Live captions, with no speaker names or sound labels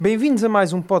Bem-vindos a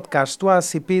mais um podcast do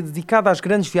ACP dedicado às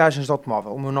grandes viagens de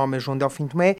automóvel. O meu nome é João Delfim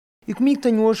Tomé e comigo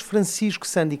tenho hoje Francisco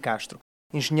Sande Castro,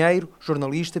 engenheiro,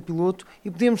 jornalista, piloto e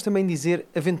podemos também dizer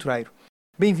aventureiro.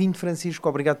 Bem-vindo, Francisco,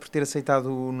 obrigado por ter aceitado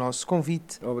o nosso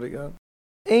convite. Obrigado.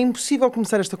 É impossível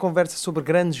começar esta conversa sobre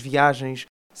grandes viagens,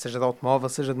 seja de automóvel,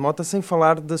 seja de moto, sem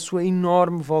falar da sua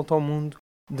enorme volta ao mundo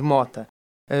de mota.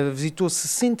 Visitou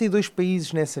 62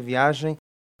 países nessa viagem,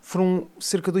 foram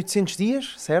cerca de 800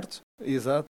 dias, certo?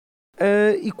 Exato.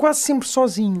 E quase sempre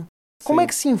sozinho. Como Sim. é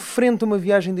que se enfrenta uma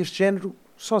viagem deste género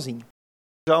sozinho?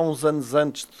 Já uns anos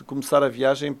antes de começar a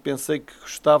viagem pensei que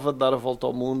gostava de dar a volta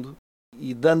ao mundo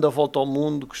e dando a volta ao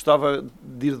mundo gostava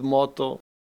de ir de moto,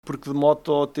 porque de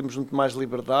moto temos muito mais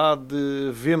liberdade,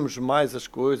 vemos mais as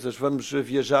coisas, vamos a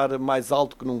viajar mais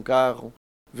alto que num carro,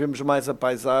 vemos mais a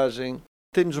paisagem,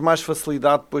 temos mais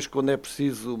facilidade depois quando é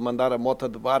preciso mandar a moto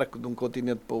de barco de um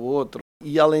continente para o outro.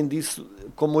 E além disso,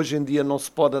 como hoje em dia não se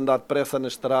pode andar depressa na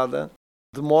estrada,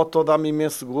 de moto dá-me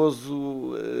imenso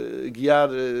gozo guiar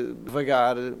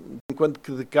devagar, enquanto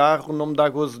que de carro não me dá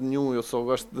gozo nenhum, eu só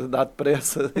gosto de andar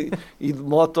depressa e de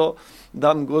moto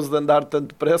dá-me gozo de andar tanto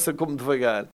depressa como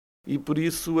devagar. E por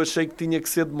isso achei que tinha que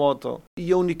ser de moto.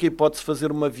 E a única hipótese de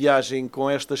fazer uma viagem com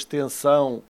esta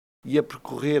extensão e a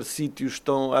percorrer sítios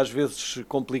tão, às vezes,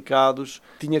 complicados,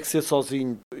 tinha que ser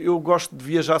sozinho. Eu gosto de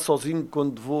viajar sozinho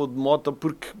quando vou de moto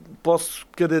porque posso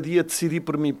cada dia decidir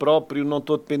por mim próprio, não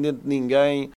estou dependente de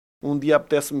ninguém. Um dia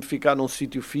apetece-me ficar num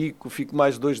sítio, fico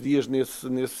mais 2 dias nesse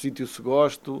sítio se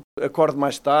gosto, acordo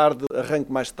mais tarde,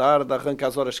 arranco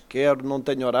às horas que quero, não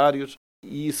tenho horários.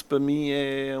 E isso para mim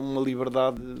é uma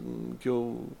liberdade que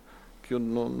eu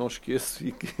não esqueço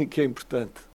e que é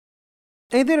importante.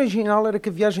 A ideia original era que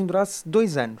a viagem durasse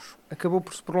 2 anos. Acabou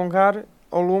por se prolongar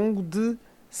ao longo de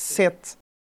 7.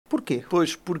 Porquê?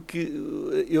 Pois, porque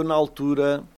eu na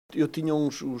altura, eu tinha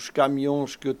os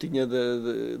caminhões que eu tinha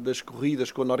das corridas,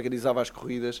 quando organizava as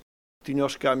corridas, tinha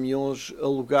os caminhões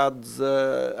alugados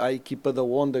à equipa da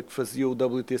Honda que fazia o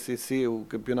WTCC, o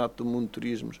Campeonato do Mundo de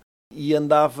Turismos, e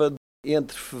andava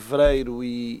entre fevereiro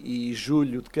e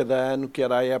julho de cada ano, que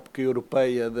era a época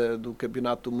europeia do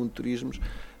Campeonato do Mundo de Turismos,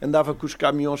 andava com os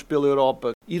caminhões pela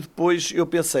Europa. E depois eu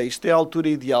pensei, isto é a altura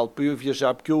ideal para eu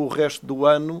viajar, porque eu o resto do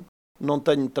ano não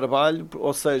tenho trabalho,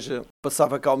 ou seja,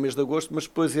 passava cá o mês de agosto, mas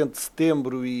depois entre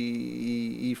setembro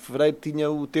e fevereiro tinha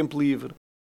o tempo livre.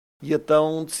 E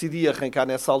então decidi arrancar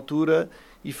nessa altura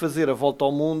e fazer a volta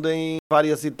ao mundo em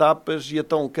várias etapas, e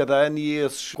então cada ano ia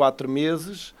esses 4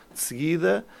 meses de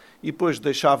seguida, e depois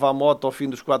deixava a moto ao fim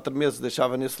dos 4 meses,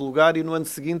 deixava nesse lugar, e no ano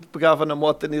seguinte pegava na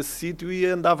moto nesse sítio e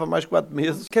andava mais 4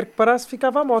 meses. Quer que parasse,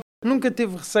 ficava à moto. Nunca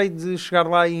teve receio de chegar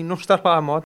lá e não estar lá à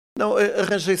moto? Não,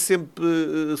 arranjei sempre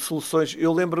soluções.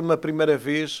 Eu lembro-me a primeira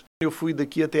vez, eu fui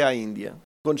daqui até à Índia.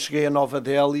 Quando cheguei a Nova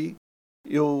Delhi,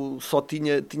 eu só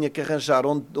tinha que arranjar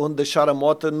onde deixar a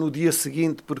moto no dia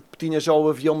seguinte, porque tinha já o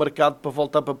avião marcado para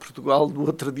voltar para Portugal no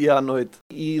outro dia à noite.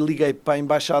 E liguei para a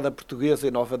Embaixada Portuguesa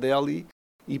em Nova Delhi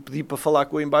e pedi para falar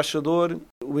com o embaixador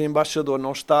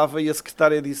não estava e a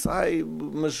secretária disse,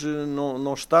 mas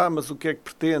não está, mas o que é que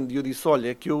pretende? E eu disse,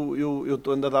 olha, é que eu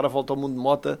estou a dar a volta ao mundo de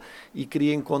moto e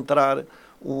queria encontrar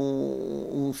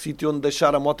um sítio onde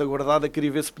deixar a moto guardada,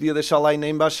 queria ver se podia deixar lá aí na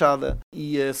embaixada.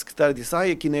 E a secretária disse,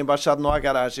 aqui na embaixada não há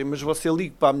garagem, mas você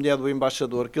ligue para a mulher do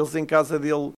embaixador, que eles em casa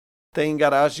dele têm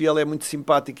garagem e ela é muito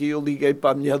simpática. E eu liguei para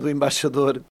a mulher do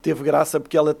embaixador. Teve graça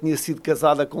porque ela tinha sido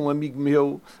casada com um amigo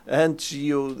meu antes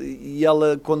e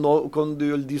ela, quando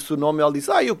eu lhe disse o nome, ela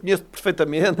disse, eu conheço-te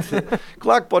perfeitamente.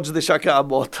 Claro que podes deixar cá a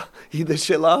moto. E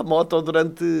deixei lá a moto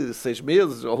durante 6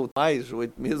 meses, ou mais,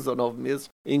 8 meses, ou 9 meses,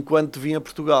 enquanto vim a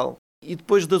Portugal. E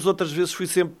depois das outras vezes fui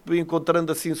sempre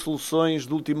encontrando assim soluções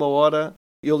de última hora.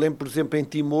 Eu lembro, por exemplo, em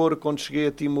Timor, quando cheguei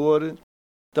a Timor,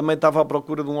 também estava à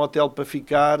procura de um hotel para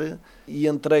ficar e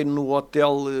entrei no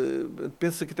hotel,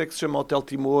 penso que até que se chama Hotel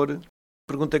Timor.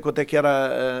 Perguntei quanto é que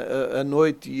era a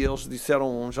noite e eles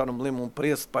disseram, já não me lembro, um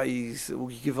preço, o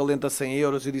equivalente a 100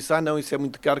 euros. Eu disse, não, isso é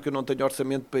muito caro, que eu não tenho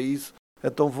orçamento para isso.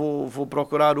 Então vou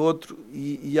procurar outro.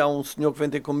 E há um senhor que vem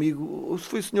ter comigo. Se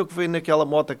foi o senhor que veio naquela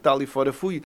moto que está ali fora,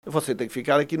 fui. Você tem que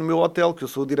ficar aqui no meu hotel, que eu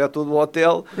sou o diretor do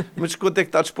hotel, mas quanto é que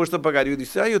está disposto a pagar? E eu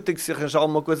disse, eu tenho que se arranjar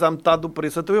alguma coisa à metade do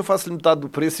preço. Então eu faço-lhe metade do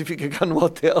preço e fica cá no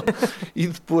hotel. E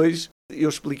depois eu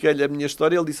expliquei-lhe a minha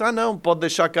história. Ele disse, não, pode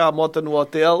deixar cá a moto no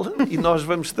hotel e nós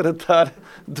vamos tratar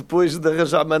depois de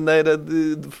arranjar maneira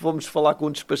de fomos falar com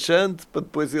o despachante, para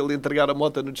depois ele entregar a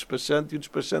moto no despachante e o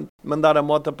despachante mandar a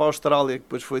moto para a Austrália, que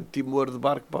depois foi de Timor de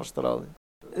barco para a Austrália.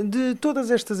 De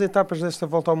todas estas etapas desta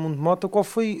volta ao mundo de moto, qual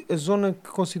foi a zona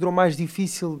que considerou mais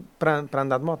difícil para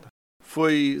andar de moto?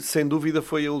 Sem dúvida,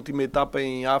 foi a última etapa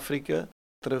em África,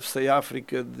 Atravessei a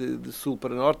África de sul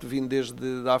para norte, vim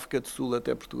desde a África do Sul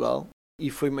até Portugal, e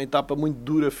foi uma etapa muito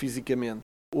dura fisicamente.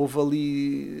 Houve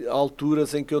ali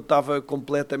alturas em que eu estava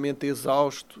completamente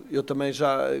exausto. Eu também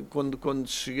quando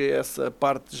cheguei a essa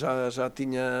parte, já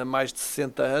tinha mais de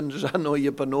 60 anos, já não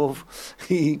ia para novo.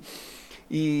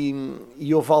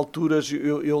 E houve alturas,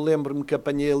 eu lembro-me que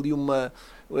apanhei ali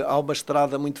há uma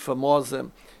estrada muito famosa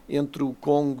entre o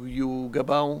Congo e o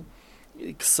Gabão,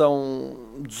 que são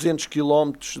 200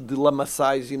 quilómetros de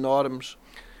lamaçais enormes,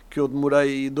 que eu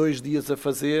demorei 2 dias a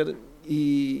fazer.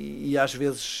 E às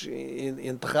vezes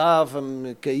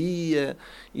enterrava-me, caía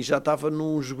e já estava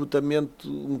num esgotamento,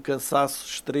 um cansaço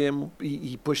extremo,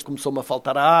 e depois começou-me a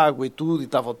faltar água e tudo, e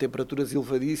estavam temperaturas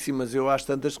elevadíssimas. Eu às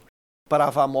tantas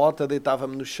parava a moto,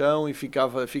 deitava-me no chão e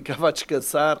ficava a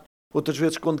descansar. Outras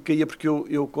vezes quando caía, porque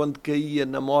eu quando caía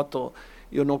na moto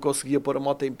eu não conseguia pôr a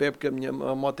moto em pé porque a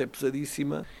moto é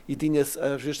pesadíssima, e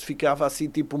às vezes ficava assim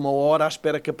tipo 1 hora à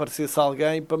espera que aparecesse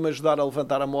alguém para me ajudar a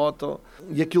levantar a moto,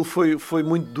 e aquilo foi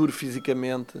muito duro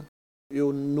fisicamente.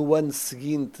 Eu no ano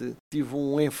seguinte tive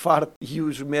um infarto e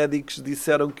os médicos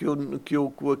disseram que eu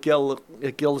com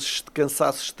aqueles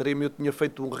cansaço extremo, eu tinha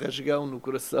feito um rasgão no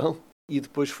coração, e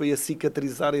depois foi a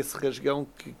cicatrizar esse rasgão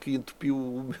que entupiu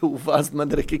o meu vaso, de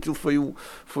maneira que aquilo foi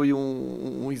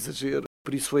um exagero.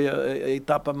 Por isso foi a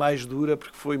etapa mais dura,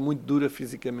 porque foi muito dura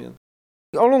fisicamente.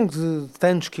 Ao longo de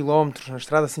tantos quilómetros na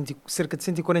estrada, cerca de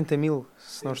 140.000,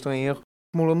 se não estou em erro,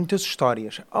 acumula muitas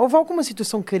histórias. Houve alguma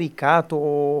situação caricata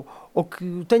ou que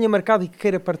o tenha marcado e que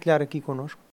queira partilhar aqui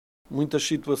connosco? Muitas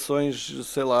situações,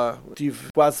 sei lá, estive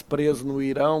quase preso no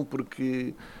Irão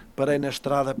porque parei na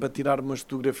estrada para tirar umas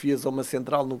fotografias a uma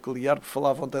central nuclear, porque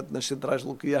falavam tanto nas centrais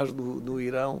nucleares do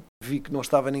Irão. Vi que não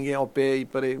estava ninguém ao pé e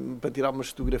parei para tirar umas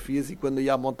fotografias, e quando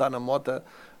ia a montar na moto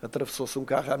atravessou-se um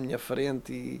carro à minha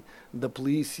frente da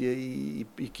polícia e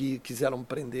que quiseram-me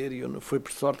prender, e foi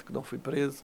por sorte que não fui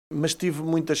preso. Mas tive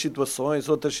muitas situações,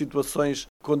 outras situações,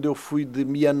 quando eu fui de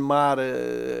Myanmar,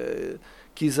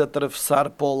 quis atravessar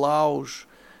para o Laos,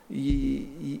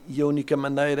 e a única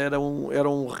maneira era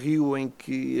um rio em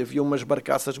que havia umas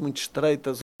barcaças muito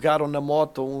estreitas. Pegaram na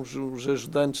moto uns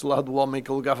ajudantes lá do homem que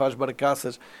alugava as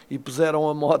barcaças e puseram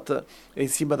a moto em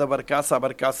cima da barcaça. A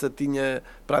barcaça tinha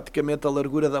praticamente a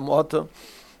largura da moto,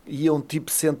 e um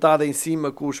tipo sentado em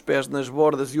cima com os pés nas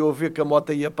bordas, e eu a ver que a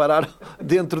moto ia parar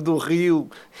dentro do rio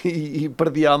e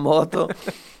perdia a moto.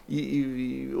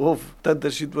 E houve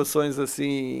tantas situações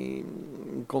assim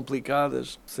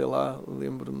complicadas, sei lá,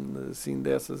 lembro-me assim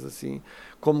dessas, assim,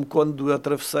 como quando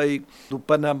atravessei do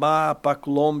Panamá para a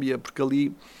Colômbia, porque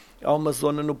ali há uma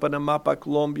zona no Panamá para a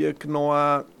Colômbia que não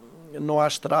há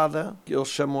estrada, eles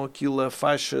chamam aquilo a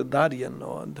faixa de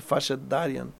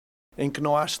Darien, em que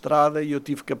não há estrada, e eu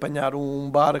tive que apanhar um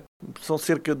barco. São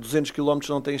cerca de 200 km,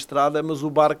 não tem estrada, mas o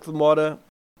barco demora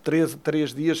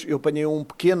 3 dias. Eu apanhei um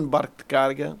pequeno barco de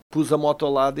carga, pus a moto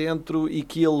lá dentro e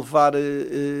que ia levar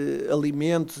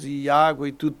alimentos e água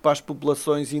e tudo para as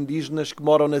populações indígenas que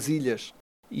moram nas ilhas.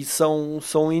 E são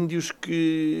índios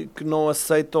que não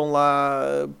aceitam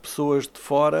lá pessoas de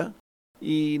fora,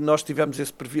 e nós tivemos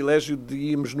esse privilégio de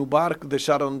irmos no barco,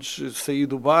 deixaram-nos sair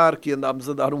do barco e andámos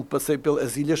a dar um passeio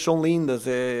as ilhas. São lindas,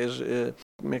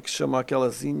 como é que se chama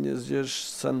aquelas ilhas? As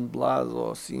Sandblad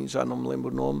ou assim, já não me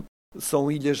lembro o nome.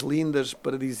 São ilhas lindas,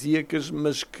 paradisíacas,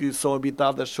 mas que são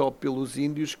habitadas só pelos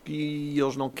índios, que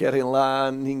eles não querem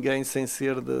lá ninguém sem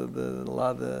ser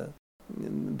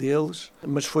deles.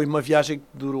 Mas foi uma viagem que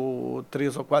durou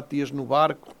 3 ou 4 dias no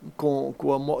barco,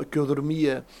 que eu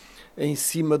dormia em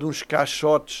cima de uns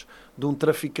caixotes de um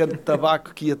traficante de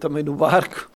tabaco que ia também no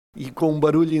barco, e com um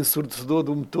barulho ensurdecedor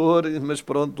do motor, mas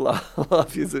pronto, lá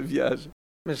fiz a viagem.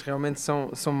 Mas realmente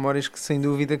são memórias que sem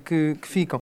dúvida que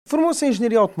ficam. Formou-se em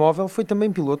engenharia automóvel, foi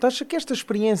também piloto. Acha que esta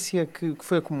experiência que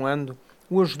foi acumulando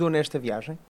o ajudou nesta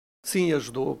viagem? Sim,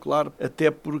 ajudou, claro,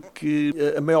 até porque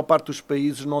a maior parte dos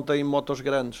países não tem motos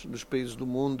grandes, dos países do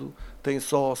mundo têm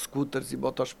só scooters e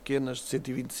motos pequenas de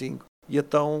 125. E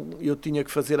então eu tinha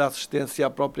que fazer a assistência à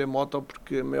própria moto,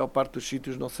 porque a maior parte dos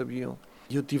sítios não sabiam.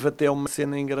 E eu tive até uma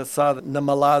cena engraçada na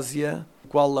Malásia, em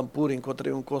Kuala Lumpur,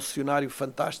 encontrei um concessionário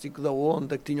fantástico da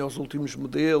Honda, que tinha os últimos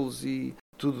modelos e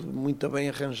tudo muito bem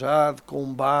arranjado, com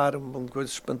um bar, uma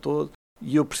coisa espantosa.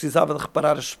 E eu precisava de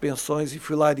reparar as suspensões e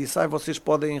fui lá e disse: vocês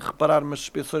podem reparar umas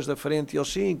suspensões da frente? E eles: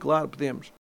 sim, claro,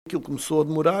 podemos. Aquilo começou a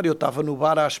demorar, eu estava no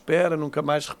bar à espera, nunca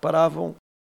mais reparavam.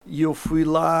 E eu fui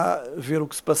lá ver o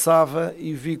que se passava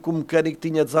e vi que o mecânico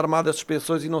tinha desarmado as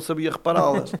suspensões e não sabia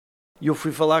repará-las. E eu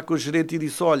fui falar com o gerente e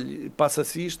disse: olha,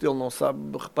 passa-se isto, ele não sabe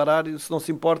reparar, e se não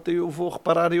se importa eu vou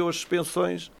reparar as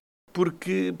suspensões,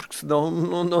 porque senão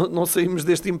não saímos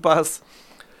deste impasse.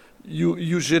 E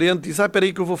o gerente disse, espera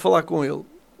aí que eu vou falar com ele.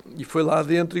 E foi lá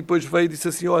dentro e depois veio e disse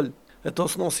assim, olha, então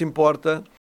se não se importa,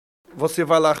 você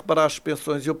vai lá reparar as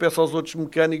suspensões. E eu peço aos outros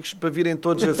mecânicos para virem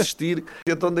todos assistir.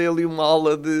 Então dei ali uma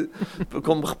aula de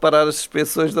como reparar as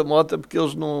suspensões da moto, porque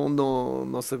eles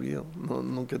não sabiam,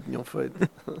 nunca tinham feito.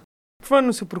 Por falar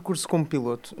no seu percurso como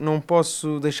piloto, não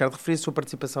posso deixar de referir a sua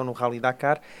participação no Rally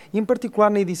Dakar e, em particular,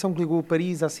 na edição que ligou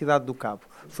Paris à cidade do Cabo.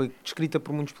 Foi descrita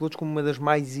por muitos pilotos como uma das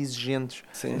mais exigentes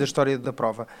da história da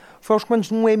prova. Foi aos comandos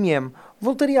de um MM.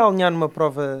 Voltaria a alinhar numa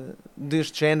prova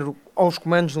deste género aos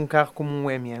comandos de um carro como um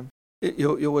MM?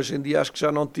 Eu hoje em dia acho que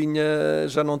já não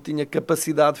tinha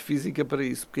capacidade física para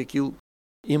isso, porque aquilo,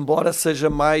 embora seja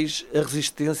mais a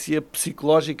resistência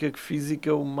psicológica que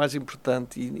física, o mais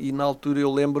importante. E na altura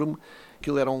eu lembro-me que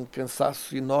aquilo era um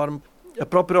cansaço enorme. A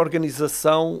própria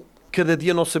organização, cada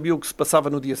dia não sabia o que se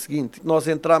passava no dia seguinte. Nós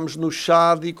entrámos no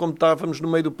Chad e, como estávamos no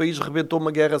meio do país, rebentou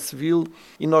uma guerra civil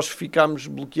e nós ficámos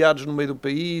bloqueados no meio do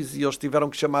país e eles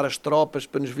tiveram que chamar as tropas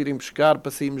para nos virem buscar,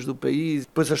 para sairmos do país.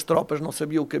 Depois as tropas não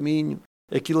sabiam o caminho.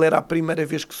 Aquilo era a primeira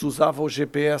vez que se usava o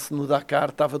GPS no Dakar,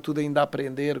 estava tudo ainda a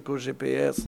aprender com o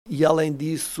GPS. E além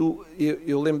disso,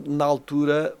 eu lembro na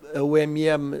altura, a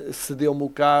UMM cedeu-me o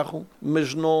carro,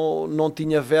 mas não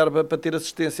tinha verba para ter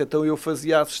assistência, então eu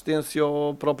fazia assistência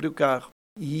ao próprio carro.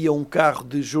 E ia um carro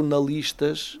de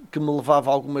jornalistas que me levava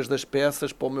algumas das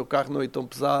peças, para o meu carro não ir tão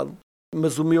pesado,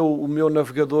 mas o meu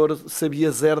navegador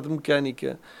sabia zero de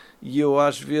mecânica. E eu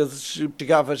às vezes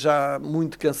chegava já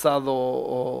muito cansado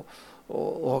ao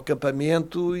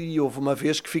acampamento e houve uma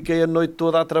vez que fiquei a noite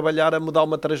toda a trabalhar a mudar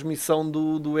uma transmissão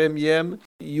do MM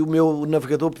e o meu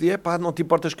navegador pedia, não te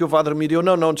importas que eu vá dormir? Eu,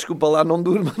 não, desculpa lá, não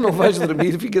durma, não vais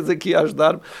dormir, ficas aqui a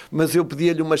ajudar-me. Mas eu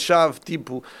pedia-lhe uma chave,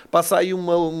 tipo, passa aí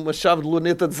uma chave de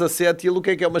luneta 17 e ele, o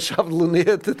que é uma chave de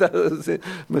luneta?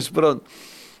 Mas pronto.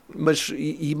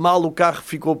 E mal o carro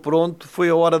ficou pronto, foi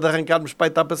a hora de arrancarmos para a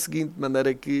etapa seguinte, de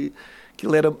maneira que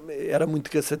aquilo era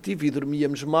muito cansativo e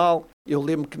dormíamos mal. Eu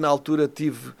lembro que na altura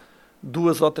tive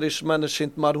 2 ou 3 semanas sem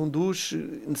tomar um duche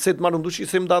e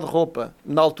sem mudar de roupa.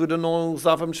 Na altura não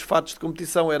usávamos fatos de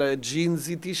competição, era jeans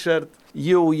e t-shirt.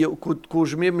 E eu com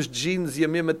os mesmos jeans e a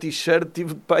mesma t-shirt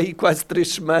tive para aí quase 3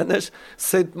 semanas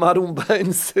sem tomar um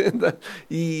banho.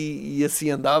 E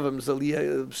assim andávamos ali,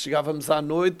 chegávamos à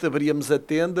noite, abríamos a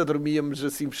tenda, dormíamos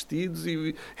assim vestidos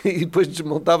e depois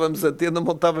desmontávamos a tenda,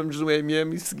 montávamos no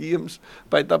MM e seguíamos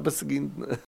para a etapa seguinte.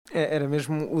 Era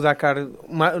mesmo o Dakar,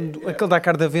 aquele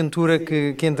Dakar de aventura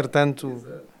que entretanto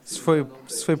se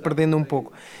foi perdendo um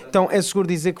pouco. Então é seguro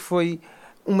dizer que foi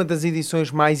uma das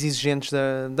edições mais exigentes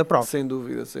da prova. Sem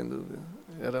dúvida.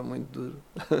 Era muito duro.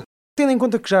 Tendo em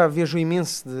conta que já viajou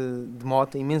imenso de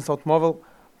moto, imenso de automóvel,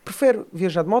 prefere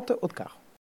viajar de moto ou de carro?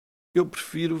 Eu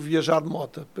prefiro viajar de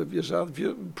moto,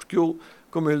 porque eu,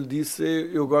 como eu lhe disse,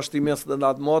 eu gosto imenso de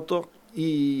andar de moto.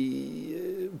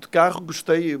 E de carro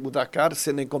gostei, o Dakar,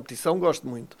 sendo em competição, gosto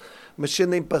muito. Mas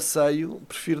sendo em passeio,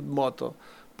 prefiro de moto.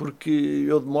 Porque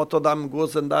eu de moto dá-me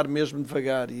gozo andar mesmo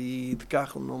devagar. E de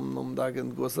carro não me dá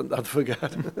grande gozo andar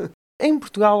devagar. Em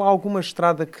Portugal há alguma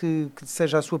estrada que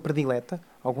seja a sua predileta?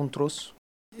 Algum troço?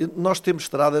 Nós temos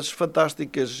estradas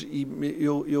fantásticas. E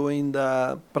eu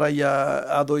ainda, para aí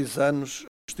há 2 anos...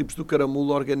 Os tipos do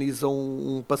Caramulo organizam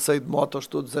um passeio de motos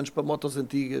todos os anos para motos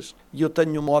antigas. E eu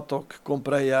tenho uma moto que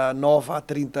comprei há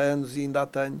 30 anos e ainda a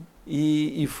tenho.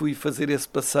 E fui fazer esse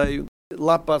passeio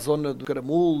lá para a zona do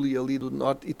Caramulo e ali do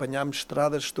norte e apanhámos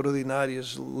estradas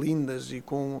extraordinárias, lindas e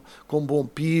com bom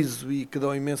piso e que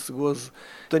dão imenso gozo.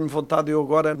 Tenho vontade, eu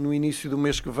agora no início do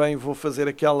mês que vem vou fazer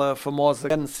aquela famosa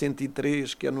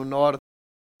N103 que é no norte,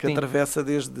 que atravessa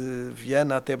desde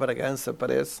Viana até Bragança,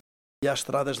 parece. E há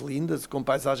estradas lindas, com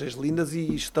paisagens lindas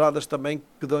e estradas também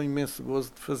que dão imenso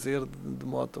gozo de fazer de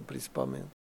moto, principalmente.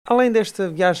 Além desta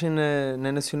viagem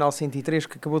na Nacional 103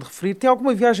 que acabou de referir, tem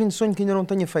alguma viagem de sonho que ainda não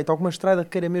tenha feito? Alguma estrada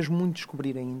que queira mesmo muito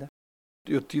descobrir ainda?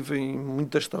 Eu tive em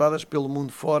muitas estradas pelo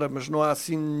mundo fora, mas não há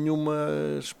assim nenhuma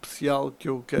especial que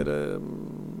eu queira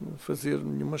fazer,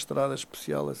 nenhuma estrada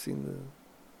especial assim,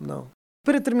 não.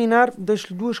 Para terminar,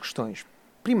 deixo-lhe 2 questões.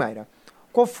 Primeira,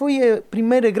 qual foi a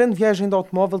primeira grande viagem de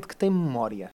automóvel de que tem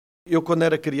memória? Eu, quando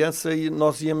era criança,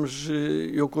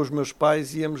 eu com os meus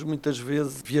pais íamos muitas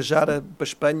vezes viajar para a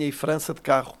Espanha e França de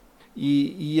carro.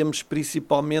 E íamos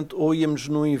principalmente, ou íamos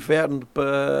no inverno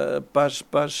para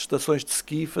as estações de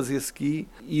ski, fazer ski,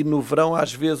 e no verão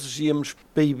às vezes íamos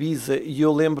para Ibiza. E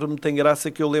eu lembro-me, tem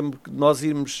graça que eu lembro que nós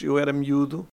eu era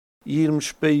miúdo, e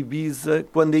irmos para Ibiza,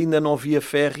 quando ainda não havia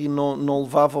ferry, não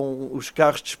levavam os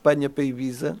carros de Espanha para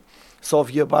Ibiza. Só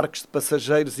havia barcos de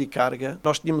passageiros e carga.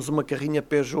 Nós tínhamos uma carrinha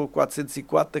Peugeot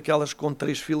 404, daquelas com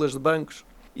 3 filas de bancos.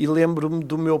 e lembro-me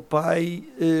do meu pai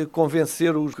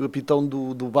convencer o capitão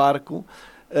do barco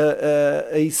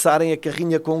a içarem a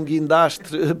carrinha com um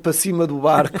guindastre para cima do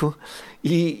barco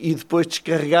e depois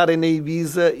descarregarem na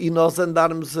Ibiza e nós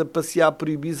andarmos a passear por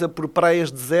Ibiza por praias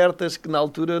desertas que na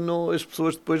altura as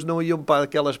pessoas depois não iam para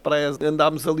aquelas praias.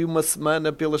 Andámos ali uma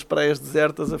semana pelas praias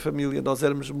desertas, a família, nós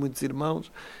éramos muitos irmãos,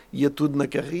 ia tudo na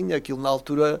carrinha, aquilo na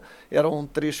altura eram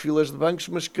 3 filas de bancos,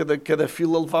 mas cada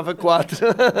fila levava 4.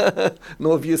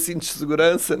 Não havia cintos de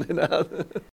segurança nem nada.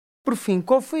 Por fim,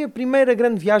 qual foi a primeira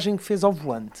grande viagem que fez ao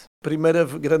volante? A primeira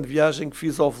grande viagem que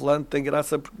fiz ao volante tem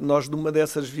graça porque nós, numa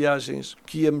dessas viagens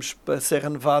que íamos para a Serra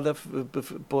Nevada,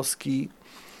 para o ski,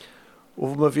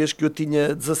 houve uma vez que eu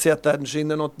tinha 17 anos,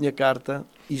 ainda não tinha carta,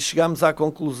 e chegámos à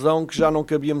conclusão que já não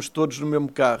cabíamos todos no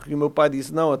mesmo carro. E o meu pai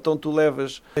disse, não, então tu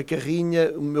levas a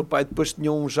carrinha. O meu pai depois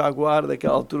tinha um Jaguar,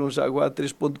 daquela altura um Jaguar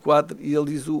 3.4, e ele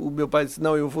disse, o meu pai disse,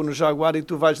 não, eu vou no Jaguar e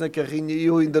tu vais na carrinha. E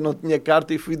eu ainda não tinha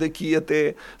carta e fui daqui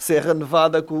até Serra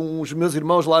Nevada com os meus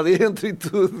irmãos lá dentro e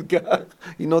tudo, carro,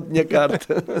 e não tinha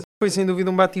carta. Foi sem dúvida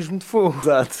um batismo de fogo.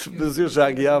 Exato, mas eu já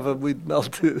guiava muito na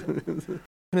altura.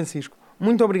 Francisco,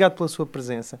 muito obrigado pela sua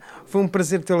presença. Foi um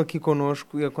prazer tê-lo aqui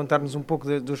connosco e a contar-nos um pouco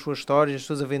das suas histórias, das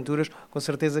suas aventuras. Com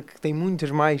certeza que tem muitas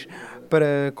mais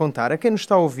para contar. A quem nos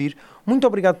está a ouvir, muito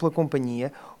obrigado pela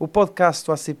companhia. O podcast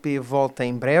do ACP volta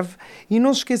em breve. E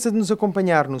não se esqueça de nos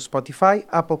acompanhar no Spotify,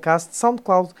 Applecast,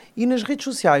 SoundCloud e nas redes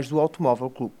sociais do Automóvel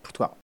Clube Portugal.